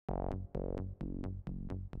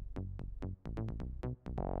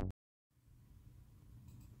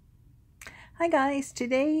Hi guys,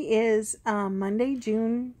 today is Monday,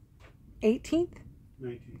 June 18th?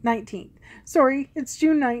 19th. Sorry, it's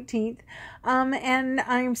June 19th. And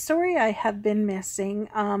I'm sorry I have been missing.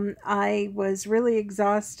 I was really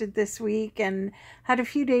exhausted this week and had a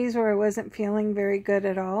few days where I wasn't feeling very good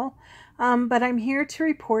at all. But I'm here to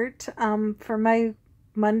report for my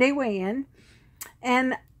Monday weigh-in.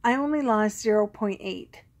 And I only lost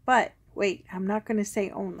 0.8. But wait, I'm not going to say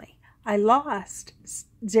only. I lost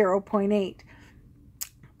 0.8.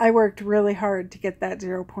 I worked really hard to get that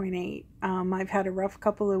 0.8. I've had a rough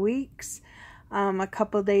couple of weeks, a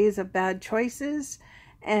couple of days of bad choices,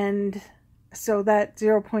 and so that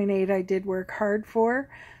 0.8 I did work hard for.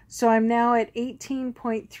 So I'm now at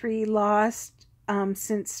 18.3 lost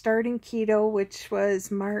since starting keto, which was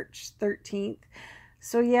March 13th.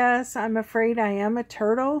 So yes, I'm afraid I am a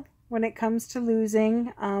turtle when it comes to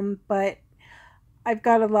losing, but I've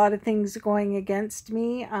got a lot of things going against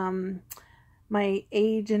me. My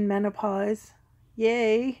age and menopause,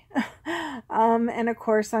 yay. And of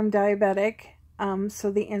course I'm diabetic, so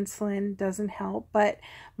the insulin doesn't help, but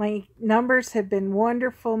my numbers have been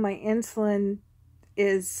wonderful. My insulin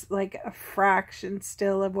is like a fraction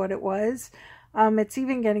still of what it was. It's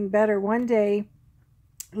even getting better. One day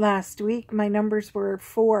last week, my numbers were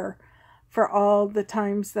 4 for all the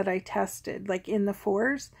times that I tested, like in the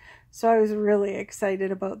 4s. So I was really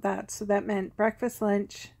excited about that. So that meant breakfast,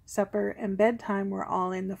 lunch, supper, and bedtime were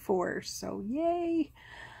all in the 4s. So yay!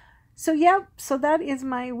 So yep, so that is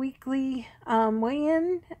my weekly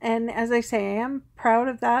weigh-in. And as I say, I am proud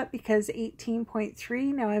of that because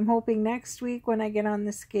 18.3. Now I'm hoping next week when I get on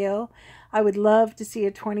the scale, I would love to see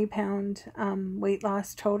a 20-pound weight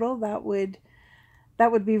loss total. That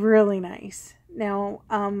would be really nice. Now,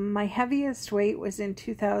 my heaviest weight was in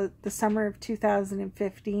the summer of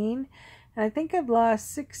 2015, and I think I've lost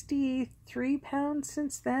 63 pounds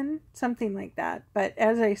since then, something like that. But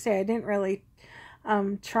as I say, I didn't really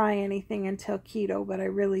try anything until keto, but I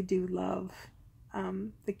really do love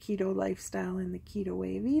the keto lifestyle and the keto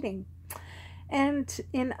way of eating. And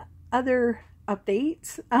in other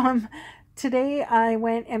updates, today I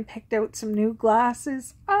went and picked out some new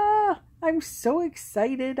glasses. I'm so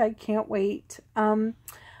excited. I can't wait. I'm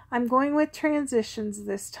going with transitions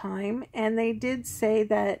this time, and they did say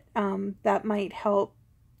that that might help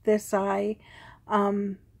this eye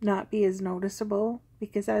not be as noticeable,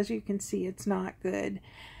 because as you can see, it's not good.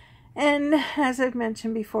 And as I've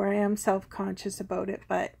mentioned before, I am self-conscious about it,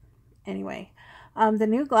 but anyway, the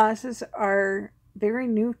new glasses are very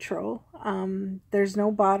neutral. There's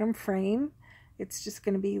no bottom frame. It's just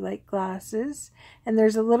going to be like glasses. And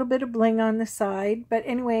there's a little bit of bling on the side. But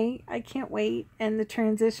anyway, I can't wait. And the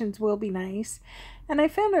transitions will be nice. And I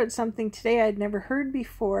found out something today I'd never heard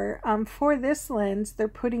before. For this lens, they're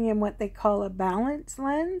putting in what they call a balance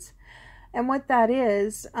lens. And what that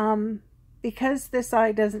is, because this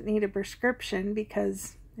eye doesn't need a prescription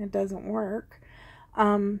because it doesn't work,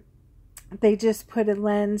 they just put a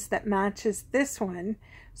lens that matches this one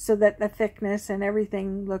so that the thickness and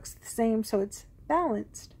everything looks the same, so it's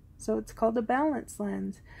balanced. So it's called a balance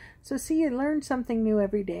lens. So see, you learn something new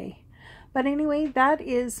every day. But anyway, that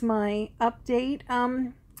is my update.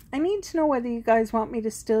 I need to know whether you guys want me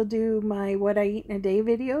to still do my what I eat in a day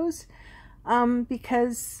videos,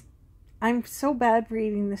 because I'm so bad for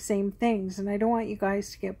eating the same things, and I don't want you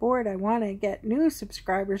guys to get bored. I want to get new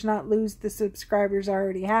subscribers, not lose the subscribers I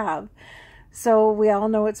already have. So we all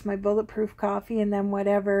know it's my bulletproof coffee and then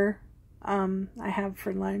whatever I have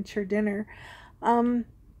for lunch or dinner.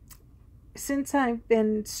 Since I've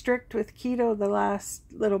been strict with keto the last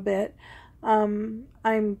little bit, I'm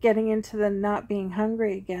getting into the not being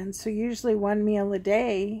hungry again. So usually one meal a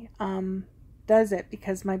day does it,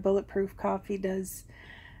 because my bulletproof coffee does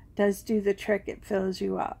do the trick. It fills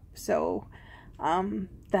you up. So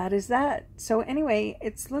that is that. So anyway,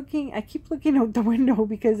 it's looking, I keep looking out the window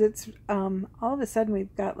because it's all of a sudden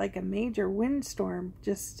we've got like a major windstorm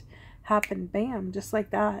just happened, bam, just like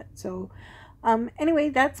that. So anyway,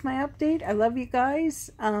 that's my update. I love you guys.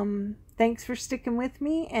 Thanks for sticking with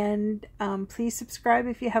me, and please subscribe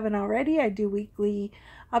if you haven't already. I do weekly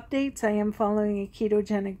updates. I am following a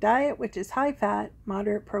ketogenic diet, which is high fat,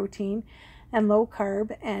 moderate protein, and low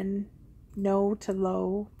carb, and no to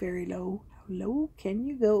low, very low. How low can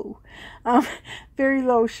you go? Very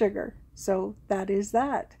low sugar. So that is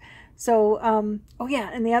that. So, oh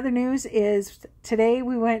yeah, and the other news is today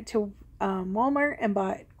we went to Walmart and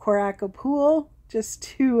bought Coraco Pool just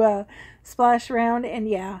to splash around, and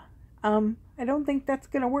yeah, I don't think that's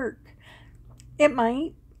going to work. It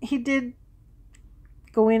might. He did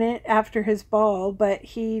go in it after his ball, but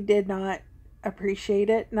he did not appreciate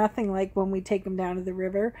it. Nothing like when we take him down to the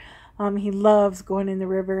river. He loves going in the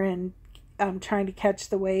river and trying to catch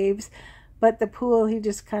the waves. But the pool, he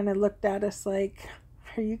just kind of looked at us like,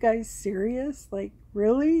 are you guys serious? Like,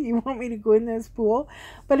 really? You want me to go in this pool?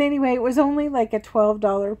 But anyway, it was only like a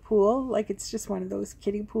 $12 pool. Like, it's just one of those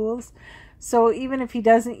kiddie pools. So even if he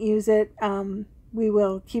doesn't use it, we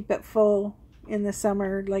will keep it full in the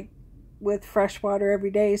summer, like with fresh water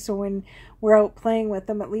every day. So when we're out playing with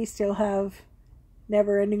him, at least he'll have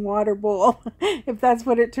never-ending water bowl, if that's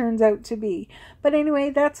what it turns out to be. But anyway,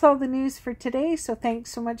 that's all the news for today. So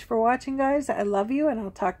thanks so much for watching, guys. I love you, and I'll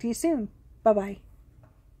talk to you soon. Bye-bye.